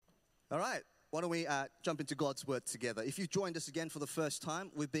All right, why don't we jump into God's Word together? If you've joined us again for the first time,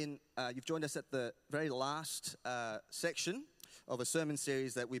 you've joined us at the very last section of a sermon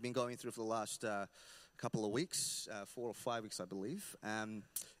series that we've been going through for the last couple of weeks, 4 or 5 weeks, I believe, and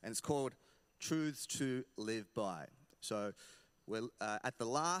it's called Truths to Live By. So we're at the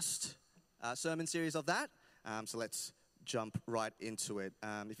last sermon series of that, so let's jump right into it.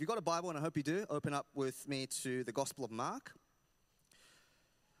 If you've got a Bible, and I hope you do, open up with me to the Gospel of Mark.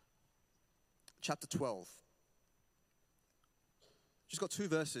 Chapter 12. Just got 2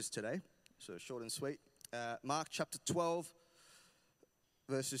 verses today, so short and sweet. Mark chapter 12,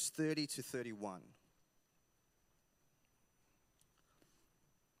 verses 30 to 31.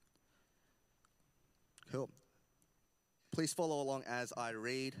 Cool. Please follow along as I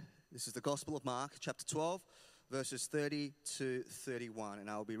read. This is the Gospel of Mark, chapter 12, verses 30 to 31,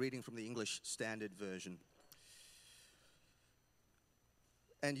 and I'll be reading from the English Standard Version.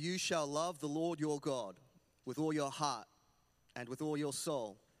 And you shall love the Lord your God with all your heart, and with all your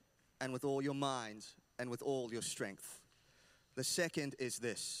soul, and with all your mind, and with all your strength. The second is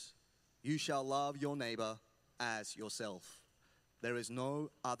this: you shall love your neighbor as yourself. There is no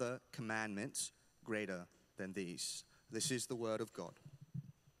other commandment greater than these. This is the word of God.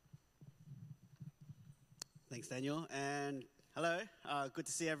 Thanks, Daniel. And hello, good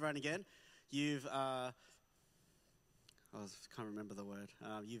to see everyone again. I can't remember the word.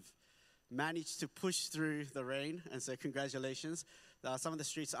 You've managed to push through the rain, and so congratulations. Some of the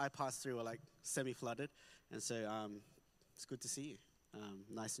streets I passed through were like semi-flooded, and so it's good to see you.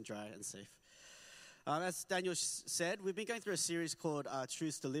 Nice and dry and safe. As Daniel said, we've been going through a series called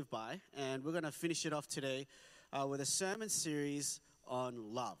Truths to Live By, and we're going to finish it off today with a sermon series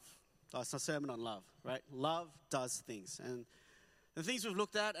on love. It's a sermon on love, right? Love does things. And the things we've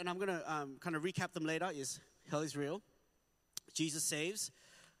looked at, and I'm going to kind of recap them later, is hell is real. Jesus saves,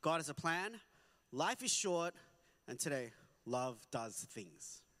 God has a plan, life is short, and today, love does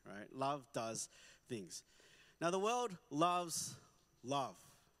things, right? Love does things. Now, the world loves love,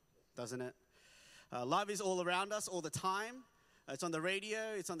 doesn't it? Love is all around us all the time. It's on the radio,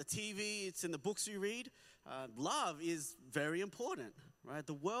 it's on the TV, it's in the books you read. Love is very important, right?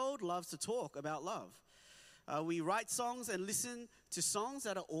 The world loves to talk about love. We write songs and listen to songs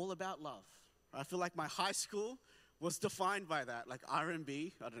that are all about love. I feel like my high school was defined by that, like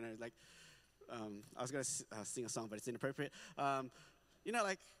R&B. I don't know, like I was going to sing a song, but it's inappropriate. Like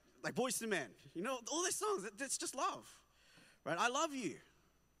Boyz II Men. You know, all these songs, it's just love, right? I love you.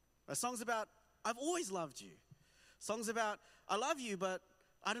 Right? Songs about, I've always loved you. Songs about, I love you, but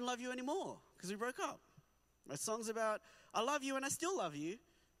I don't love you anymore because we broke up. Right? Songs about, I love you and I still love you,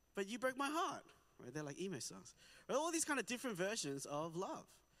 but you broke my heart. Right? They're like emo songs. Right? All these kind of different versions of love.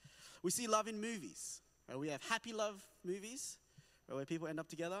 We see love in movies. Right? We have happy love movies, right, where people end up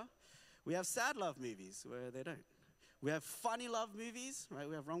together. We have sad love movies where they don't. We have funny love movies, right?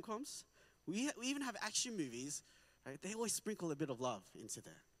 We have rom-coms. We even have action movies, right? They always sprinkle a bit of love into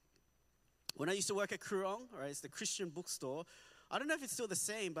there. When I used to work at Koorong, right, it's the Christian bookstore, I don't know if it's still the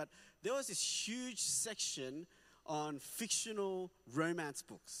same, but there was this huge section on fictional romance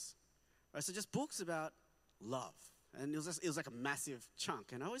books. Right? So just books about love. And it was like a massive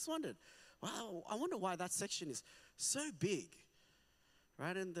chunk. And I always wondered, wow, I wonder why that section is so big,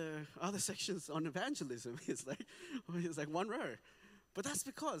 right? And the other sections on evangelism is like one row. But that's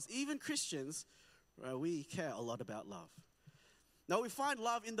because even Christians, right, we care a lot about love. Now, we find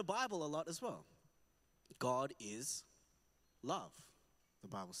love in the Bible a lot as well. God is love, the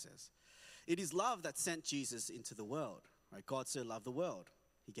Bible says. It is love that sent Jesus into the world, right? God so loved the world,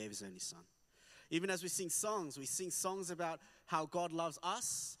 he gave his only son. Even as we sing songs about how God loves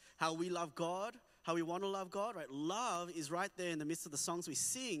us, how we love God, how we want to love God, right? Love is right there in the midst of the songs we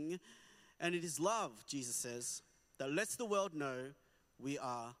sing, and it is love, Jesus says, that lets the world know we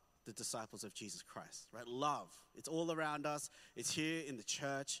are the disciples of Jesus Christ, right? Love, it's all around us, it's here in the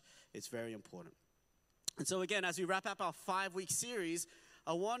church, it's very important. And so again, as we wrap up our 5-week series,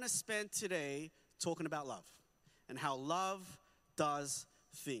 I want to spend today talking about love and how love does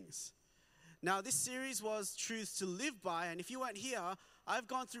things. Now, this series was Truths to Live By, and if you weren't here, I've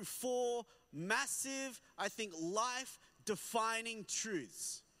gone through 4 massive, I think, life-defining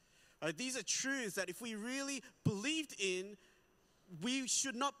truths. These are truths that if we really believed in, we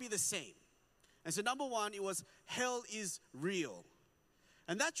should not be the same. And so number 1, it was hell is real.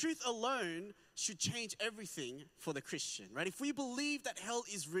 And that truth alone should change everything for the Christian, right? If we believe that hell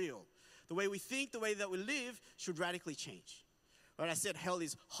is real, the way we think, the way that we live should radically change. Right? I said hell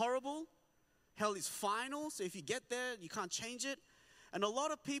is horrible. Hell is final, so if you get there, you can't change it. And a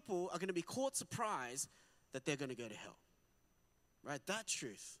lot of people are going to be caught surprised that they're going to go to hell. Right? That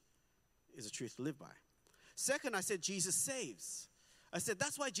truth is a truth to live by. Second, I said Jesus saves. I said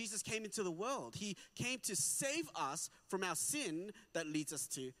that's why Jesus came into the world. He came to save us from our sin that leads us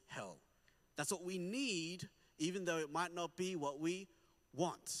to hell. That's what we need, even though it might not be what we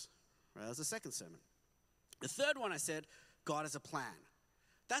want. Right? That was the second sermon. The third one I said, God has a plan.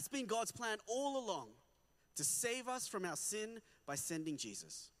 That's been God's plan all along, to save us from our sin by sending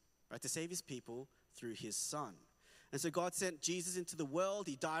Jesus, right? To save his people through his son. And so God sent Jesus into the world.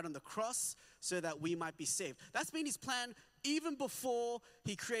 He died on the cross so that we might be saved. That's been his plan even before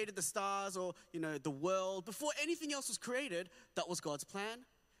he created the stars or, the world. Before anything else was created, that was God's plan.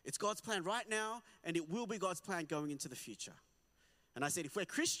 It's God's plan right now, and it will be God's plan going into the future. And I said, if we're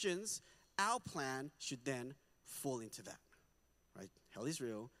Christians, our plan should then fall into that, right? Hell is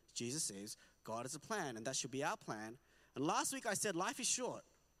real. Jesus saves. God has a plan, and that should be our plan. And last week I said life is short.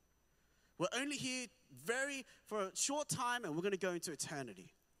 We're only here for a short time, and we're going to go into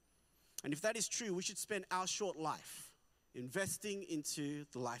eternity. And if that is true, we should spend our short life investing into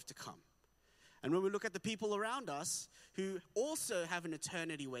the life to come. And when we look at the people around us who also have an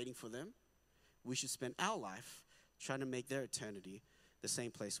eternity waiting for them, we should spend our life trying to make their eternity the same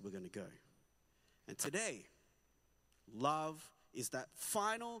place we're going to go. And today, love is that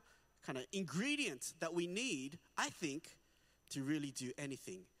final kind of ingredient that we need, I think, to really do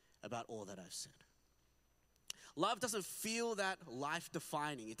anything about all that I've said. Love doesn't feel that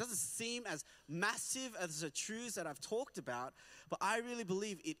life-defining. It doesn't seem as massive as the truths that I've talked about, but I really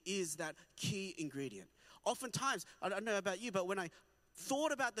believe it is that key ingredient. Oftentimes, I don't know about you, but when I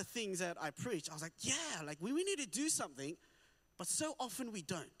thought about the things that I preach, I was like, we need to do something, but so often we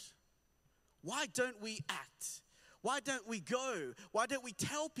don't. Why don't we act? Why don't we go? Why don't we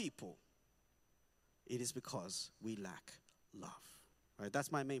tell people? It is because we lack love. Right?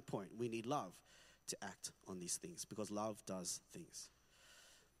 That's my main point. We need love to act on these things because love does things.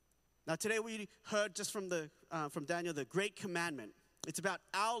 Now today we heard just from Daniel the great commandment. It's about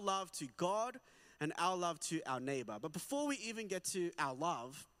our love to God and our love to our neighbor. But before we even get to our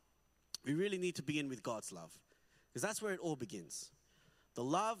love, we really need to begin with God's love, because that's where it all begins. The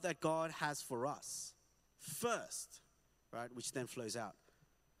love that God has for us first, right, which then flows out.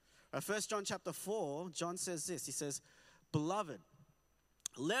 Right, 1 John chapter 4, John says this. He says, "Beloved,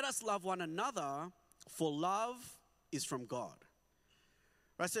 let us love one another, for love is from God."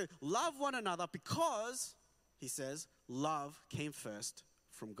 Right, so love one another because, he says, love came first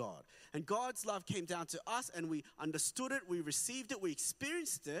from God. And God's love came down to us, and we understood it, we received it, we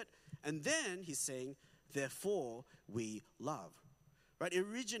experienced it, and then he's saying, therefore we love. Right, it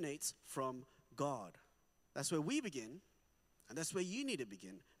originates from God. That's where we begin, and that's where you need to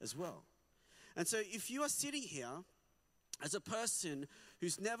begin as well. And so if you are sitting here as a person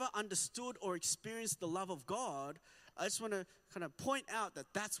who's never understood or experienced the love of God, I just want to kind of point out that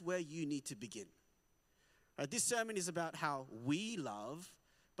that's where you need to begin. Right, this sermon is about how we love,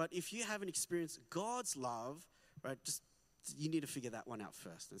 but if you haven't experienced God's love, right, you need to figure that one out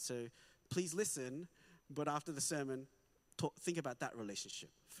first. And so please listen, but after the sermon, think about that relationship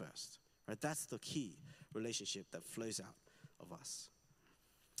first. Right, that's the key relationship that flows out of us.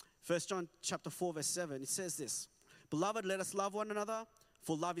 1 John chapter 4, verse 7, it says this: "Beloved, let us love one another,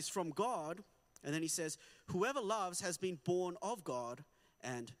 for love is from God." And then he says, "Whoever loves has been born of God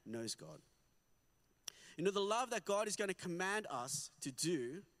and knows God." You know, the love that God is going to command us to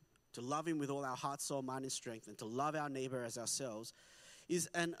do, to love him with all our heart, soul, mind, and strength, and to love our neighbor as ourselves, is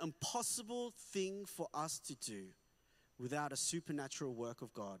an impossible thing for us to do without a supernatural work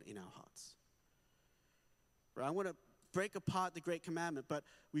of God in our hearts. Right? I want to break apart the great commandment, but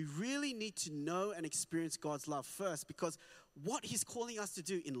we really need to know and experience God's love first, because what he's calling us to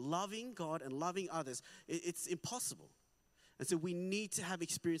do in loving God and loving others, it's impossible. And so we need to have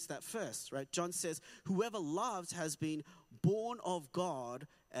experienced that first, right? John says, whoever loves has been born of God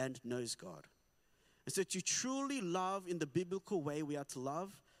and knows God. And so to truly love in the biblical way we are to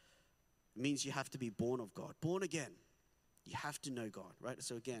love means you have to be born of God, born again. You have to know God, right?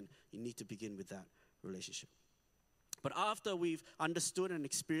 So again, you need to begin with that relationship. But after we've understood and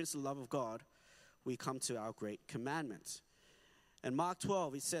experienced the love of God, we come to our great commandment. And Mark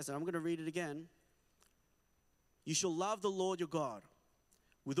 12, it says, and I'm going to read it again, "You shall love the Lord your God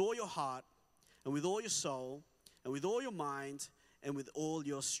with all your heart and with all your soul and with all your mind and with all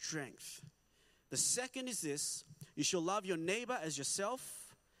your strength. The second is this: you shall love your neighbor as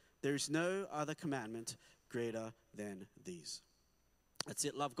yourself. There is no other commandment greater than these." That's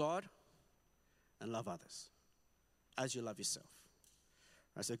it. Love God and love others as you love yourself.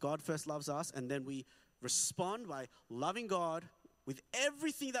 Right, so God first loves us, and then we respond by loving God with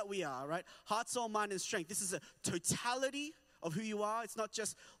everything that we are, right? Heart, soul, mind, and strength. This is a totality of who you are. It's not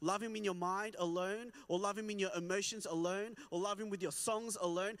just love him in your mind alone, or love him in your emotions alone, or love him with your songs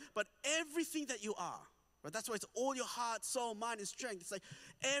alone, but everything that you are. Right? That's why it's all your heart, soul, mind, and strength. It's like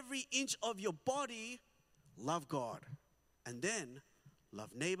every inch of your body, love God. And then love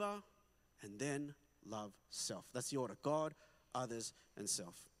neighbor, and then love self. That's the order: God, others, and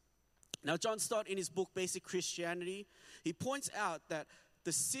self. Now, John Stott, in his book, Basic Christianity, he points out that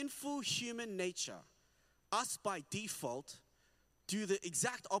the sinful human nature, us by default, do the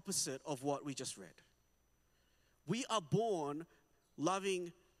exact opposite of what we just read. We are born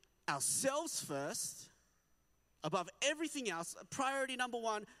loving ourselves first, above everything else. Priority number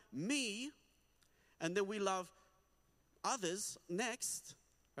one, me, and then we love others next,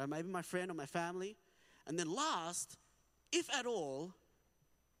 right? Maybe my friend or my family. And then last, if at all,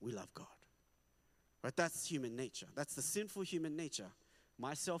 we love God. Right? That's human nature. That's the sinful human nature.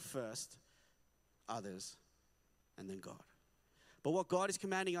 Myself first, others, and then God. But what God is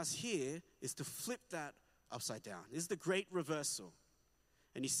commanding us here is to flip that upside down. This is the great reversal.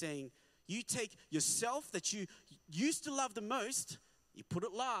 And he's saying, you take yourself that you used to love the most, you put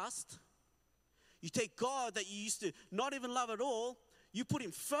it last. You take God that you used to not even love at all, you put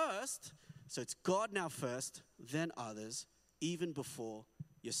him first. So it's God now first, then others, even before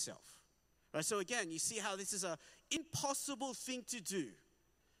yourself. Right? So again, you see how this is an impossible thing to do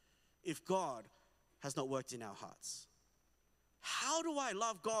if God has not worked in our hearts. How do I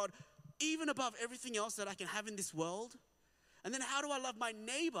love God even above everything else that I can have in this world? And then how do I love my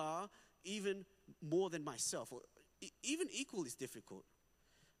neighbor even more than myself? Or even equal is difficult,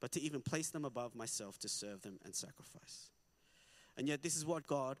 but to even place them above myself to serve them and sacrifice. And yet this is what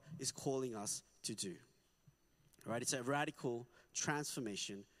God is calling us to do. Right? It's a radical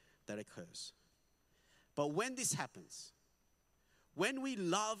transformation that occurs. But when this happens, when we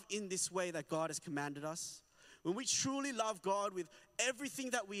love in this way that God has commanded us, when we truly love God with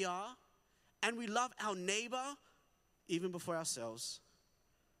everything that we are, and we love our neighbor even before ourselves,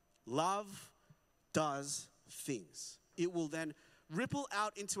 love does things. It will then ripple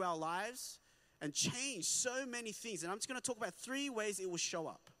out into our lives and change so many things. And I'm just going to talk about 3 ways it will show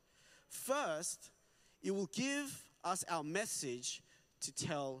up. First, it will give us our message to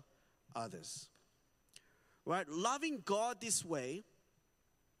tell others. Right? Loving God this way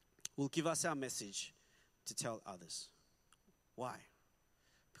will give us our message to tell others. Why?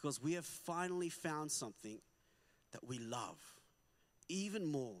 Because we have finally found something that we love even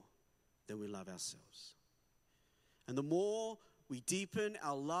more than we love ourselves. And the more we deepen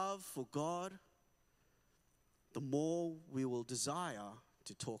our love for God, the more we will desire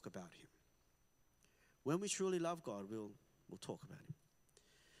to talk about him. When we truly love God, we'll talk about him.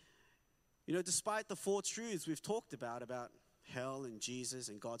 You know, despite the 4 truths we've talked about hell and Jesus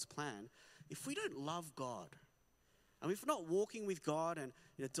and God's plan, if we don't love God, and if we're not walking with God and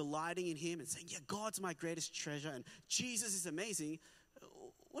delighting in him and saying, yeah, God's my greatest treasure and Jesus is amazing,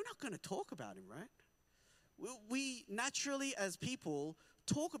 we're not going to talk about him, right? We naturally, as people,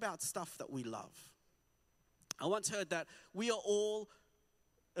 talk about stuff that we love. I once heard that we are all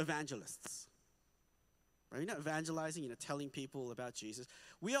evangelists. Right? Evangelizing, telling people about Jesus.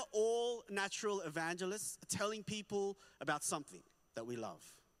 We are all natural evangelists, telling people about something that we love.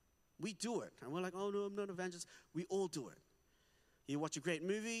 We do it. And we're like, oh no, I'm not an evangelist. We all do it. You watch a great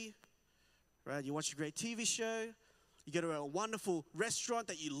movie, right? You watch a great TV show. You go to a wonderful restaurant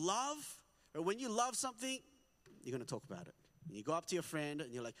that you love. Or when you love something, you're going to talk about it. And you go up to your friend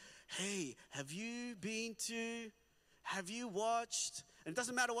and you're like, hey, have you watched? And it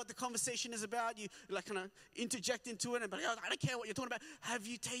doesn't matter what the conversation is about. You like kind of interject into it and be like, oh, I don't care what you're talking about. Have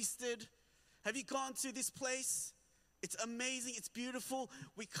you tasted? Have you gone to this place? It's amazing. It's beautiful.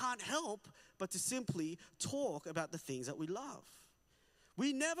 We can't help but to simply talk about the things that we love.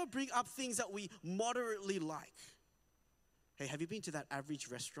 We never bring up things that we moderately like. Hey, have you been to that average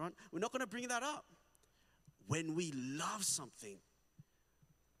restaurant? We're not going to bring that up. When we love something,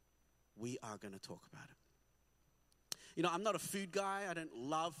 we are going to talk about it. I'm not a food guy. I don't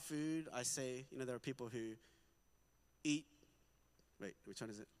love food. I say, there are people who which one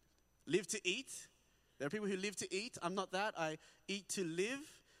is it? Live to eat. There are people who live to eat. I'm not that. I eat to live.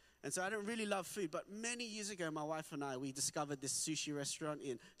 And so I don't really love food. But many years ago, my wife and I, we discovered this sushi restaurant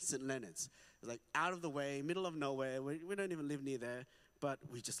in St. Leonard's. It was like out of the way, middle of nowhere. We don't even live near there. But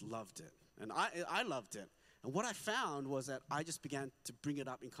we just loved it. And I loved it. And what I found was that I just began to bring it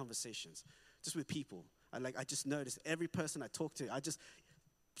up in conversations, just with people. I just noticed every person I talked to, I just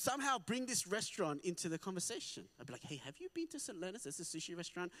somehow bring this restaurant into the conversation. I'd be like, hey, have you been to St. Leonard's? It's a sushi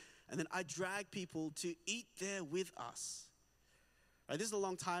restaurant. And then I drag people to eat there with us. This is a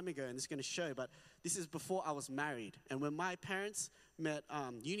long time ago, and this is going to show, but this is before I was married. And when my parents met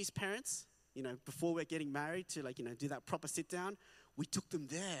Uni's parents, before we're getting married to do that proper sit down, we took them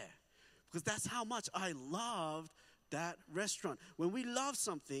there. Because that's how much I loved that restaurant. When we love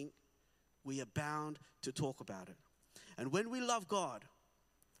something, we are bound to talk about it. And when we love God,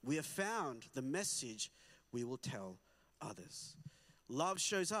 we have found the message we will tell others. Love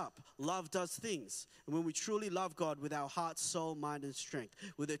shows up. Love does things. And when we truly love God with our heart, soul, mind, and strength,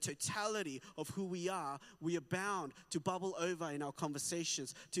 with the totality of who we are bound to bubble over in our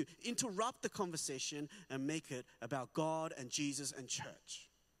conversations, to interrupt the conversation and make it about God and Jesus and church.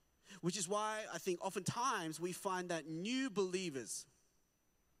 Which is why I think oftentimes we find that new believers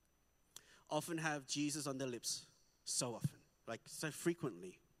often have Jesus on their lips so often, so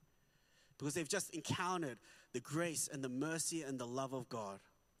frequently. Because they've just encountered the grace and the mercy and the love of God.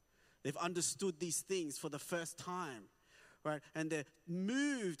 They've understood these things for the first time, right? And they're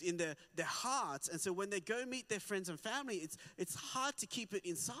moved in their hearts. And so when they go meet their friends and family, it's hard to keep it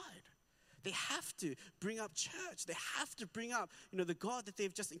inside. They have to bring up church. They have to bring up, the God that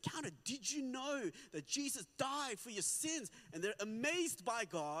they've just encountered. Did you know that Jesus died for your sins? And they're amazed by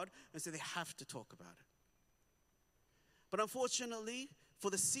God, and so they have to talk about it. But unfortunately, for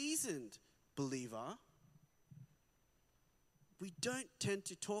the seasoned believer, we don't tend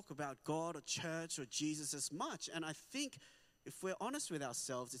to talk about God or church or Jesus as much. And I think if we're honest with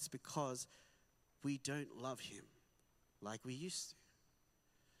ourselves, it's because we don't love him like we used to.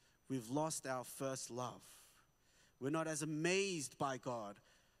 We've lost our first love. We're not as amazed by God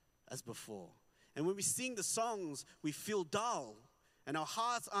as before. And when we sing the songs, we feel dull and our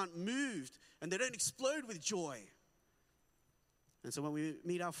hearts aren't moved and they don't explode with joy. And so when we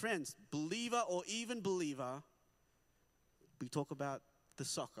meet our friends, believer or even believer, we talk about the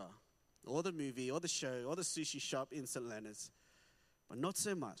soccer or the movie or the show or the sushi shop in St. Leonard's, but not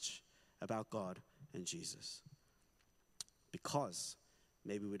so much about God and Jesus. Because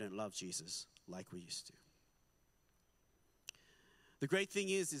maybe we don't love Jesus like we used to. The great thing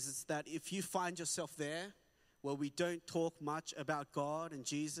is that if you find yourself there where we don't talk much about God and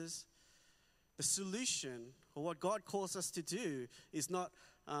Jesus, the solution, or what God calls us to do, is not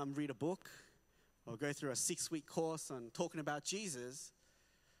read a book or go through a 6-week course on talking about Jesus.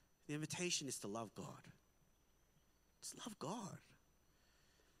 The invitation is to love God. Just love God.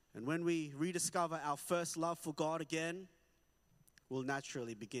 And when we rediscover our first love for God again, we'll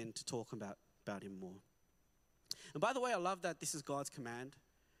naturally begin to talk about him more. And by the way, I love that this is God's command,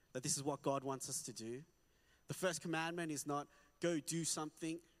 that this is what God wants us to do. The first commandment is not go do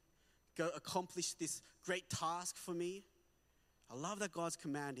something, go accomplish this great task for me. I love that God's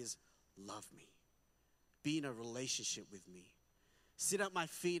command is love me. Be in a relationship with me. Sit at my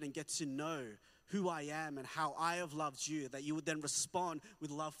feet and get to know who I am and how I have loved you, that you would then respond with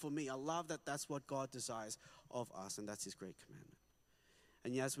love for me. I love that that's what God desires of us, and that's his great commandment.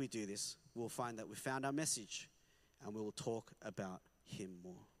 And as we do this, we'll find that we found our message and we will talk about him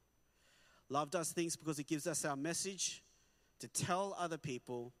more. Love does things because it gives us our message to tell other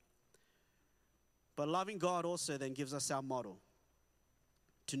people. But loving God also then gives us our model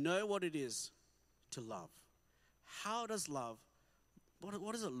to know what it is to love. How does love,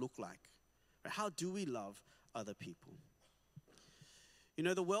 what does it look like? How do we love other people?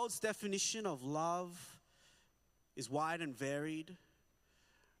 The world's definition of love is wide and varied.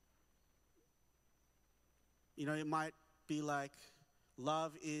 It might be like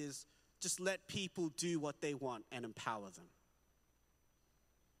love is just let people do what they want and empower them.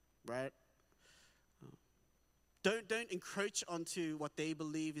 Right? Don't encroach onto what they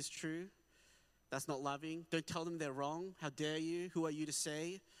believe is true. That's not loving. Don't tell them they're wrong. How dare you? Who are you to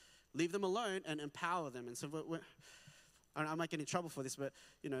say? Leave them alone and empower them. And so I might get in trouble for this, but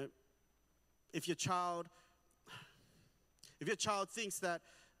if your child thinks that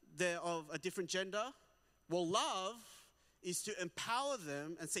they're of a different gender, well, love is to empower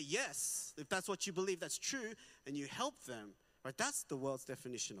them and say, yes, if that's what you believe, that's true, and you help them. Right? That's the world's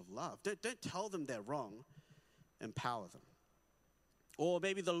definition of love. Don't tell them they're wrong. Empower them. Or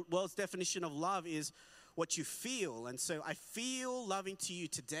maybe the world's definition of love is what you feel. And so I feel loving to you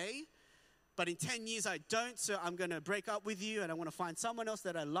today, but in 10 years I don't, so I'm going to break up with you and I want to find someone else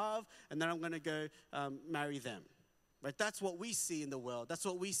that I love, and then I'm going to go marry them. Right? That's what we see in the world. That's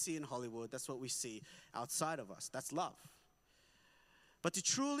what we see in Hollywood. That's what we see outside of us. That's love. But to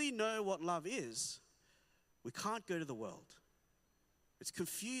truly know what love is, we can't go to the world. It's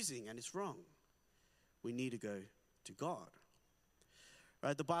confusing and it's wrong. We need to go to God.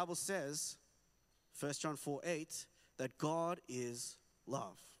 Right? The Bible says, 1 John 4:8, that God is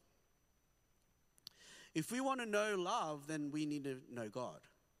love. If we want to know love, then we need to know God,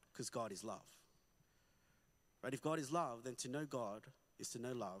 because God is love. Right? If God is love, then to know God is to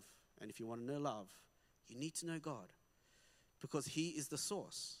know love. And if you want to know love, you need to know God. Because he is the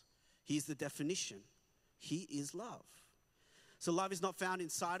source. He is the definition. He is love. So love is not found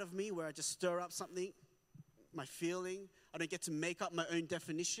inside of me where I just stir up something, my feeling. I don't get to make up my own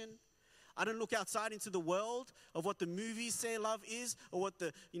definition. I don't look outside into the world of what the movies say love is or what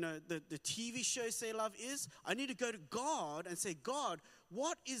the TV shows say love is. I need to go to God and say, God,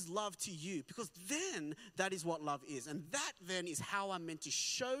 what is love to you? Because then that is what love is. And that then is how I'm meant to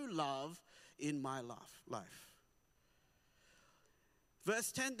show love in my life.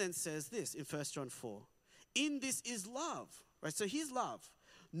 Verse 10 then says this in 1 John 4. In this is love. Right? So here's love.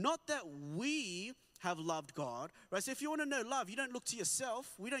 Not that we have loved God. Right? So if you want to know love, you don't look to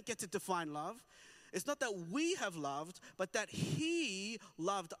yourself. We don't get to define love. It's not that we have loved, but that he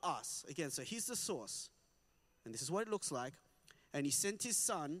loved us. Again, so here's the source. And this is what it looks like. And he sent his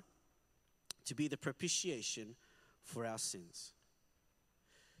son to be the propitiation for our sins.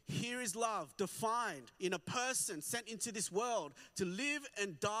 Here is love defined in a person sent into this world to live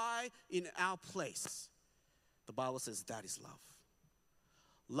and die in our place. The Bible says that is love.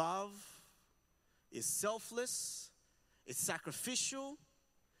 Love is selfless, it's sacrificial,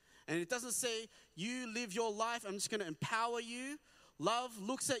 and it doesn't say, you live your life, I'm just going to empower you. Love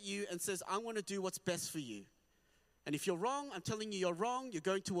looks at you and says, I'm going to do what's best for you. And if you're wrong, I'm telling you you're wrong, you're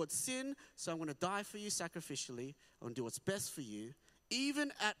going towards sin, so I'm going to die for you sacrificially. I'm going to do what's best for you,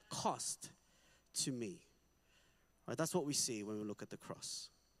 even at cost to me. Right, that's what we see when we look at the cross.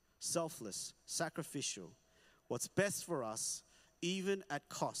 Selfless, sacrificial, what's best for us, even at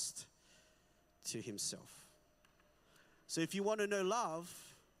cost to himself. So if you want to know love,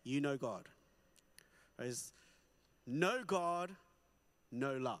 you know God. Right? Know God,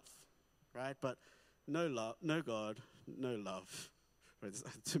 know love. Right? But no love, no God, no love. Right?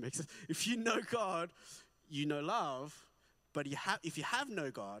 To make sense. If you know God, you know love. But if you have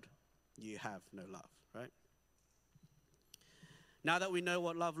no God, you have no love. Right? Now that we know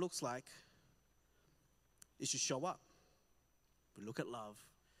what love looks like, it should show up. We look at love,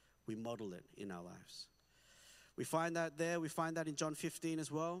 we model it in our lives. We find that there, we find that in John 15 as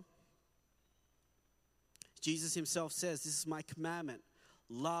well. Jesus himself says, this is my commandment,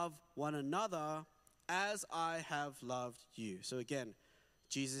 love one another as I have loved you. So again,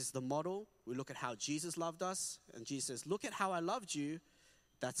 Jesus is the model. We look at how Jesus loved us, and Jesus says, look at how I loved you.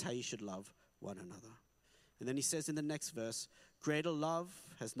 That's how you should love one another. And then he says in the next verse, greater love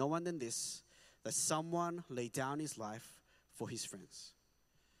has no one than this, that someone lay down his life for his friends.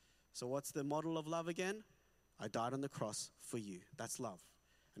 So what's the model of love again? I died on the cross for you. That's love.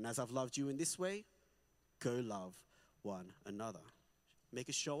 And as I've loved you in this way, go love one another. Make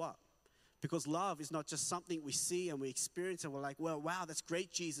it show up. Because love is not just something we see and we experience and we're like, well, wow, that's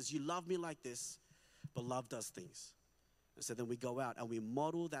great, Jesus. You love me like this. But love does things. And so then we go out and we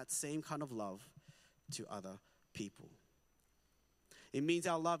model that same kind of love to other people. It means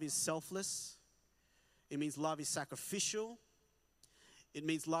our love is selfless. It means love is sacrificial. It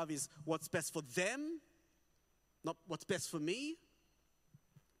means love is what's best for them, not what's best for me.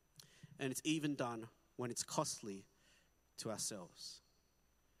 And it's even done when it's costly to ourselves.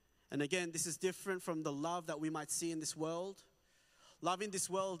 And again, this is different from the love that we might see in this world. Love in this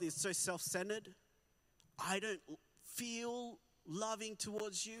world is so self-centered. I don't feel loving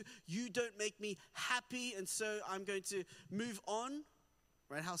towards you. You don't make me happy, and so I'm going to move on.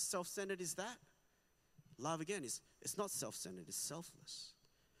 Right? How self-centered is that? Love, again, it's not self-centered. It's selfless.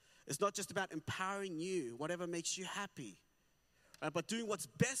 It's not just about empowering you, whatever makes you happy, right? But doing what's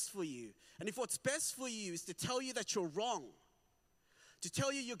best for you. And if what's best for you is to tell you that you're wrong, to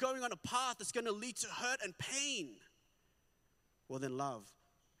tell you you're going on a path that's going to lead to hurt and pain, well, then love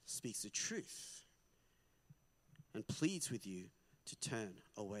speaks the truth and pleads with you to turn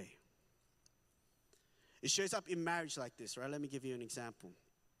away. It shows up in marriage like this, right? Let me give you an example.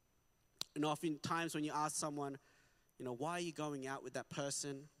 And oftentimes when you ask someone, why are you going out with that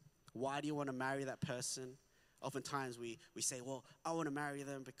person? Why do you want to marry that person? Oftentimes we say, well, I want to marry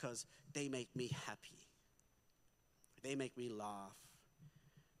them because they make me happy. They make me laugh.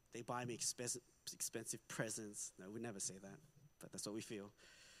 They buy me expensive presents. No, we never say that, but that's what we feel.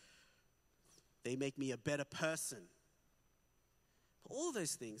 They make me a better person. All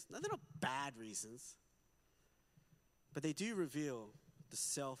those things, they're not bad reasons, but they do reveal the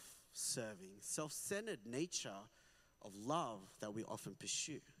self-serving, self-centered nature of love that we often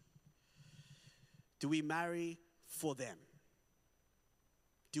pursue. Do we marry for them?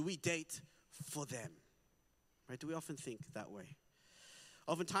 Do we date for them? Right? Do we often think that way?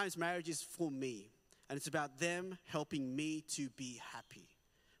 Oftentimes marriage is for me, and it's about them helping me to be happy.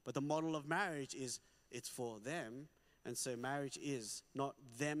 But the model of marriage is it's for them. And so marriage is not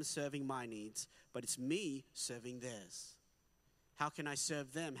them serving my needs, but it's me serving theirs. How can I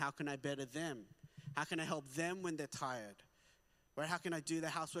serve them? How can I better them? How can I help them when they're tired? Right? How can I do the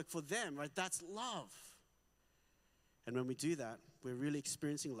housework for them? Right? That's love. And when we do that, we're really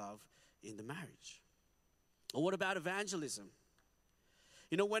experiencing love in the marriage. Or what about evangelism?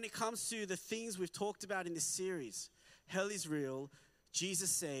 You know, when it comes to the things we've talked about in this series, hell is real, Jesus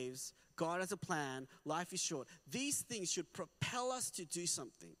saves, God has a plan, life is short. These things should propel us to do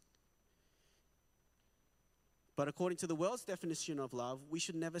something. But according to the world's definition of love, we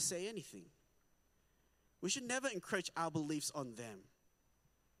should never say anything. We should never encroach our beliefs on them.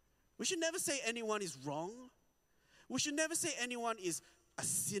 We should never say anyone is wrong. We should never say anyone is a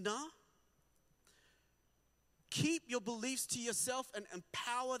sinner. Keep your beliefs to yourself and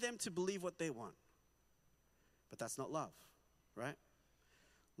empower them to believe what they want. But that's not love, right?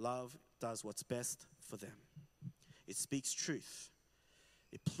 Love does what's best for them. It speaks truth.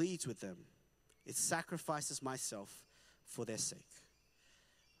 It pleads with them. It sacrifices myself for their sake.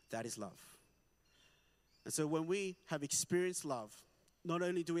 That is love. And so when we have experienced love, not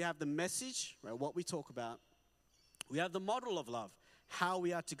only do we have the message, right, what we talk about, we have the model of love, how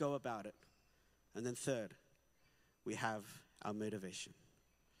we are to go about it. And then third, we have our motivation.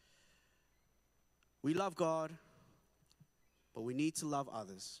 We love God, but we need to love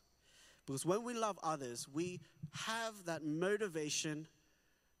others. Because when we love others, we have that motivation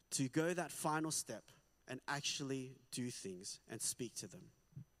to go that final step and actually do things and speak to them.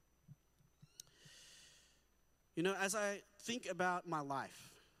 You know, as I think about my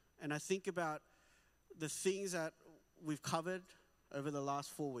life and I think about the things that we've covered over the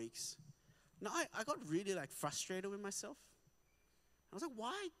last 4 weeks, I got really frustrated with myself. I was like,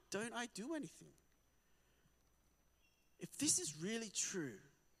 why don't I do anything? If this is really true,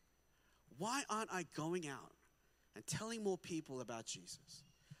 why aren't I going out and telling more people about Jesus?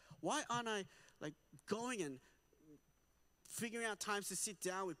 Why aren't I going and figuring out times to sit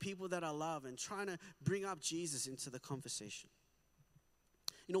down with people that I love and trying to bring up Jesus into the conversation?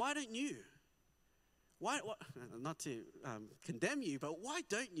 You know, why don't you? Why not to condemn you, but why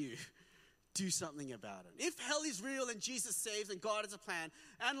don't you do something about it? If hell is real and Jesus saves and God has a plan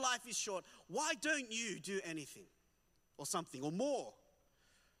and life is short, why don't you do anything or something or more?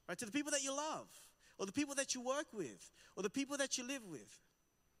 Right? To the people that you love or the people that you work with or the people that you live with.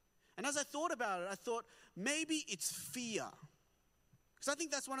 And as I thought about it, I thought maybe it's fear. Because I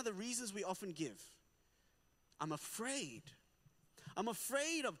think that's one of the reasons we often give. I'm afraid. I'm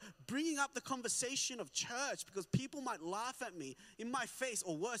afraid of bringing up the conversation of church because people might laugh at me in my face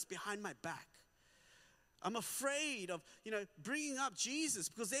or worse, behind my back. I'm afraid of, bringing up Jesus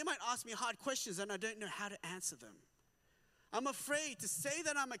because they might ask me hard questions and I don't know how to answer them. I'm afraid to say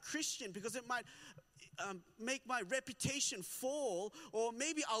that I'm a Christian because it might make my reputation fall, or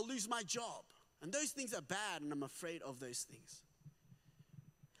maybe I'll lose my job. And those things are bad, and I'm afraid of those things.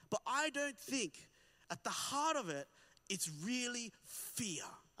 But I don't think at the heart of it, it's really fear.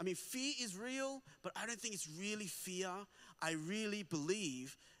 I mean, fear is real, but I don't think it's really fear. I really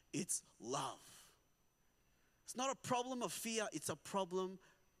believe it's love. It's not a problem of fear, it's a problem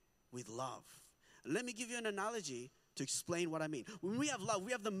with love. And let me give you an analogy to explain what I mean. When we have love,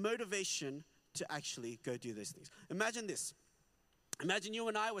 we have the motivation to actually go do those things. Imagine this. Imagine you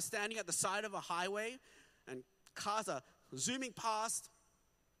and I were standing at the side of a highway and cars are zooming past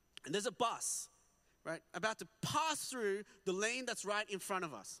and there's a bus, right, about to pass through the lane that's right in front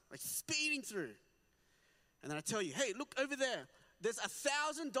of us, like speeding through. And then I tell you, hey, look over there. There's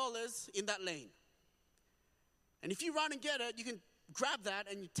 $1,000 in that lane. And if you run and get it, you can grab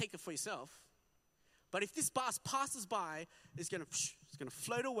that and you take it for yourself. But if this bus passes by, it's going to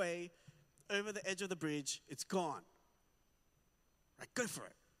float away over the edge of the bridge. It's gone. Right, go for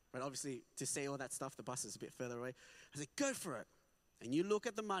it. Right, obviously, to say all that stuff, the bus is a bit further away. I say, go for it. And you look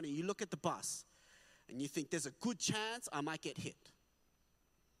at the money, you look at the bus, and you think there's a good chance I might get hit.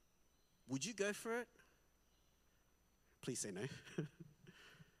 Would you go for it? Please say no.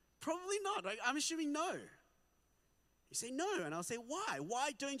 Probably not. Right? I'm assuming no. You say no, and I'll say, why?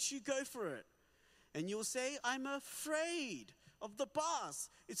 Why don't you go for it? And you'll say, I'm afraid of the bus.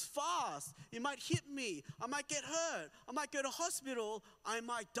 It's fast. It might hit me. I might get hurt. I might go to hospital. I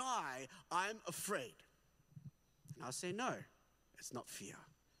might die. I'm afraid. And I'll say, no, it's not fear.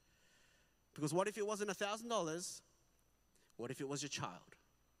 Because what if it wasn't $1,000? What if it was your child?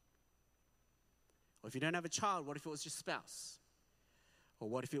 Or if you don't have a child, what if it was your spouse? Or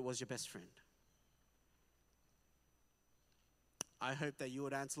what if it was your best friend? I hope that you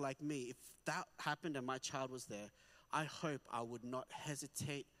would answer like me. If that happened and my child was there, I hope I would not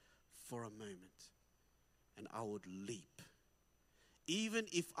hesitate for a moment. and I would leap. Even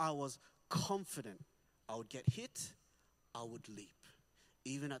if I was confident I would get hit, I would leap.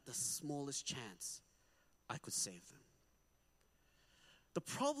 Even at the smallest chance, I could save them. The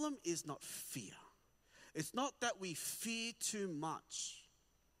problem is not fear. It's not that we fear too much.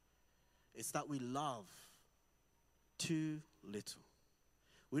 It's that we love too little.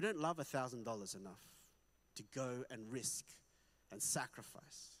 We don't love $1,000 enough to go and risk and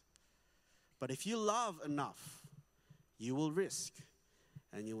sacrifice. But if you love enough, you will risk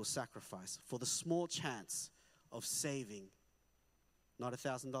and you will sacrifice for the small chance of saving, not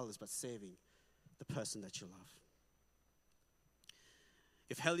 $1,000, but saving the person that you love.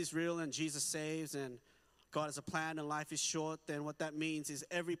 If hell is real and Jesus saves and God has a plan and life is short, then what that means is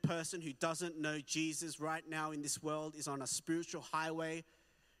every person who doesn't know Jesus right now in this world is on a spiritual highway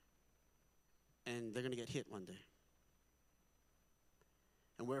and they're going to get hit one day.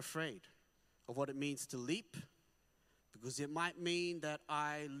 And we're afraid of what it means to leap, because it might mean that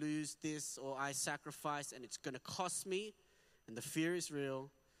I lose this or I sacrifice and it's going to cost me. And the fear is real,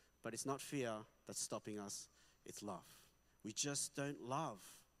 but it's not fear that's stopping us, it's love. We just don't love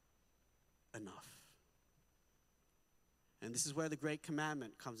enough. And this is where the great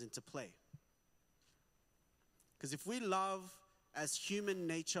commandment comes into play. Because if we love as human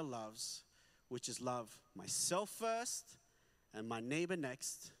nature loves, which is love myself first and my neighbor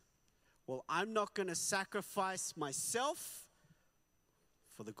next, well, I'm not going to sacrifice myself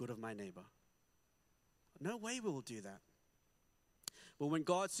for the good of my neighbor. No way we will do that. But when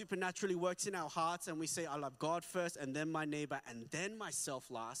God supernaturally works in our hearts and we say, I love God first and then my neighbor and then myself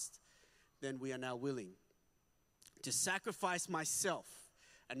last, then we are now willing to sacrifice myself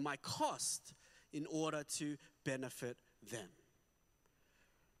and my cost in order to benefit them.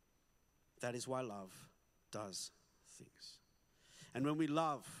 That is why love does things. And when we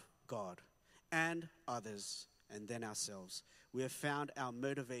love God and others and then ourselves, we have found our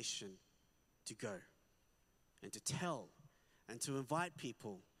motivation to go and to tell and to invite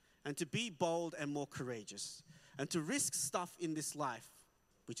people and to be bold and more courageous and to risk stuff in this life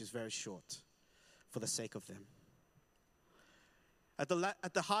which is very short for the sake of them. At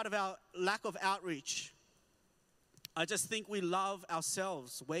the heart of our lack of outreach, I just think we love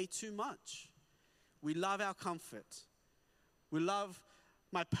ourselves way too much. We love our comfort. We love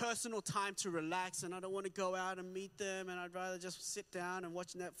my personal time to relax, and I don't want to go out and meet them, and I'd rather just sit down and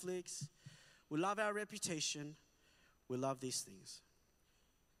watch Netflix. We love our reputation. We love these things.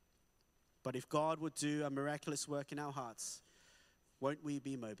 But if God would do a miraculous work in our hearts, won't we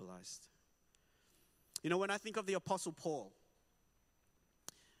be mobilized? You know, when I think of the Apostle Paul,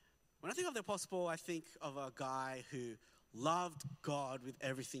 I think of a guy who loved God with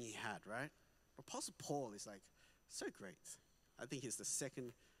everything he had, right? Apostle Paul is like so great. I think he's the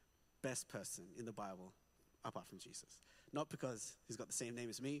second best person in the Bible apart from Jesus. Not because he's got the same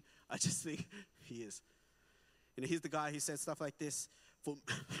name as me. I just think he is. You know, he's the guy who said stuff like this: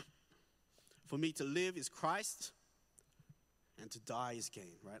 For me to live is Christ, and to die is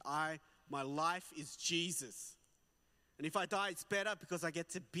gain, right? My life is Jesus. And if I die, it's better because I get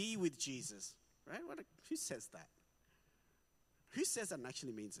to be with Jesus, right? Who says that? Who says that and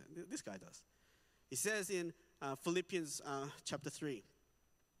actually means it? This guy does. He says in Philippians chapter 3,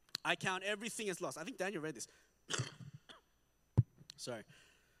 I count everything as lost. I think Daniel read this. Sorry.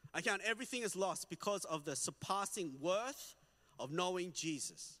 I count everything as lost because of the surpassing worth of knowing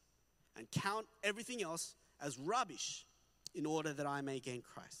Jesus, and count everything else as rubbish in order that I may gain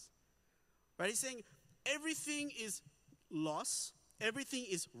Christ. Right? He's saying everything is loss, everything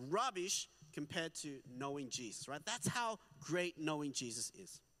is rubbish compared to knowing Jesus, right? That's how great knowing Jesus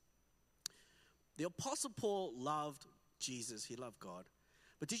is. The Apostle Paul loved Jesus, he loved God.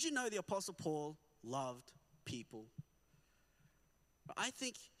 But did you know the Apostle Paul loved people? I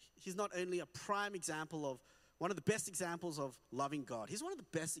think he's not only a prime example of, one of the best examples of loving God, he's one of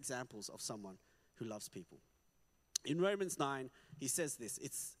the best examples of someone who loves people. In Romans 9, he says this.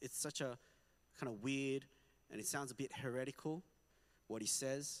 It's such a kind of weird, and it sounds a bit heretical, what he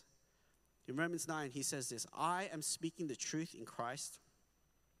says. In Romans 9, he says this: I am speaking the truth in Christ.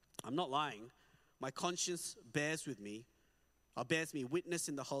 I'm not lying. My conscience bears me witness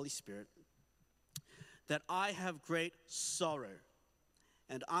in the Holy Spirit, that I have great sorrow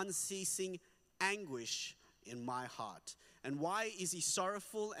and unceasing anguish in my heart. And why is he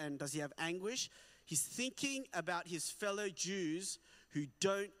sorrowful and does he have anguish? He's thinking about his fellow Jews who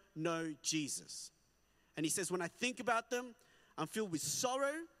don't know Jesus. And he says, when I think about them, I'm filled with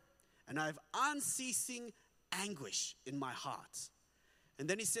sorrow and I have unceasing anguish in my heart. And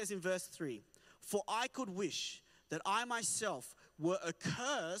then he says in verse 3, for I could wish that I myself were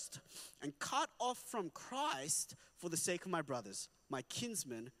accursed and cut off from Christ for the sake of my brothers, my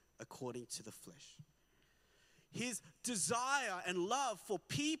kinsmen according to the flesh. His desire and love for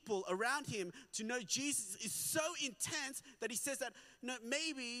people around him to know Jesus is so intense that he says that,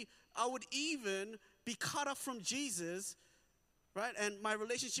 maybe I would even be cut off from Jesus, right? And my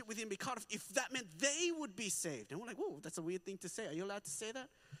relationship with him be cut off if that meant they would be saved. And we're like, whoa, that's a weird thing to say. Are you allowed to say that?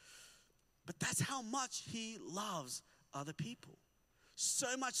 But that's how much he loves other people.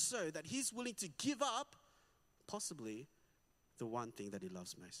 So much so that he's willing to give up, possibly, the one thing that he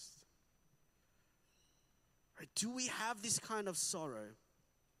loves most. Right? Do we have this kind of sorrow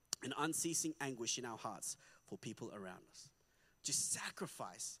and unceasing anguish in our hearts for people around us? Just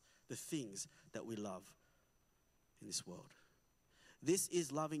sacrifice the things that we love in this world. This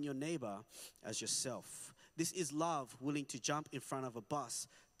is loving your neighbor as yourself. This is love willing to jump in front of a bus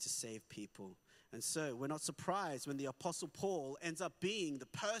to save people. And so we're not surprised when the Apostle Paul ends up being the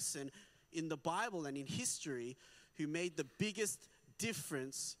person in the Bible and in history who made the biggest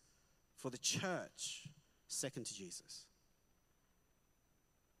difference for the church, second to Jesus.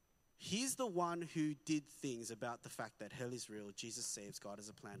 He's the one who did things about the fact that hell is real, Jesus saves, God has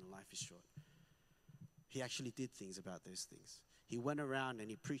a plan, and life is short. He actually did things about those things. He went around and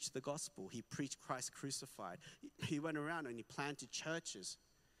he preached the gospel. He preached Christ crucified. He went around and he planted churches.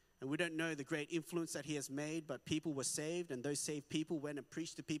 And we don't know the great influence that he has made, but people were saved, and those saved people went and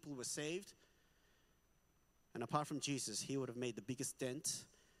preached to people who were saved. And apart from Jesus, he would have made the biggest dent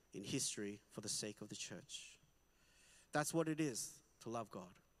in history for the sake of the church. That's what it is to love God.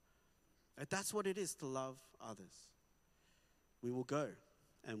 That's what it is to love others. We will go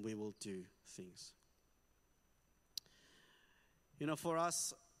and we will do things. For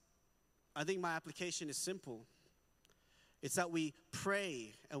us, I think my application is simple. It's that we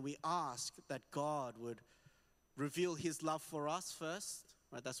pray and we ask that God would reveal his love for us first,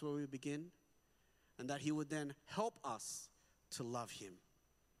 right? That's where we begin. And that he would then help us to love him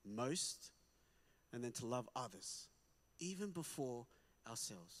most, and then to love others, even before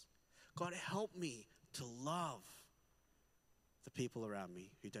ourselves. God, help me to love the people around me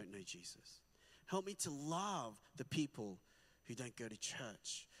who don't know Jesus. Help me to love the people who don't go to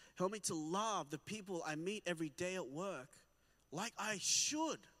church. Help me to love the people I meet every day at work like I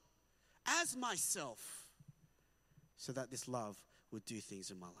should, as myself, so that this love would do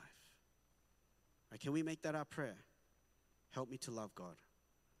things in my life. Right, can we make that our prayer? Help me to love God.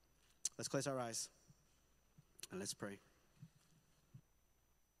 Let's close our eyes and let's pray.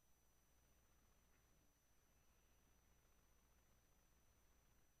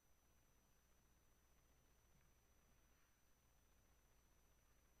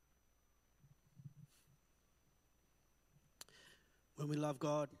 When we love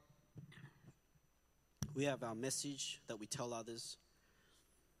God, we have our message that we tell others.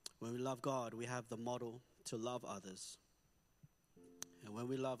 When we love God, we have the model to love others. And when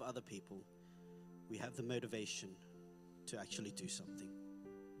we love other people, we have the motivation to actually do something.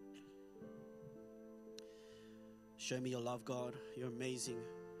 Show me your love, God, your amazing,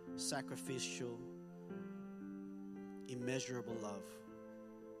 sacrificial, immeasurable love.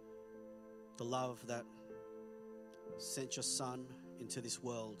 The love that sent your Son into this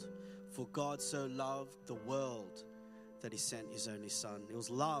world. For God so loved the world that he sent his only Son. It was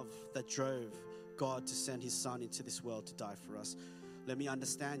love that drove God to send his Son into this world to die for us. Let me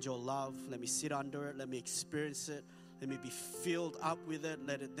understand your love. Let me sit under it. Let me experience it. Let me be filled up with it.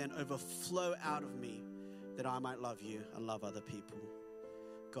 Let it then overflow out of me that I might love you and love other people.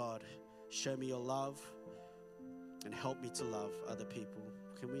 God, show me your love and help me to love other people.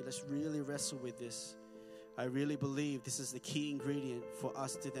 Let's really wrestle with this. I really believe this is the key ingredient for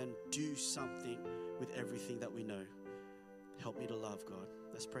us to then do something with everything that we know. Help me to love, God.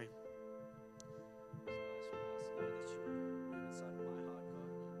 Let's pray.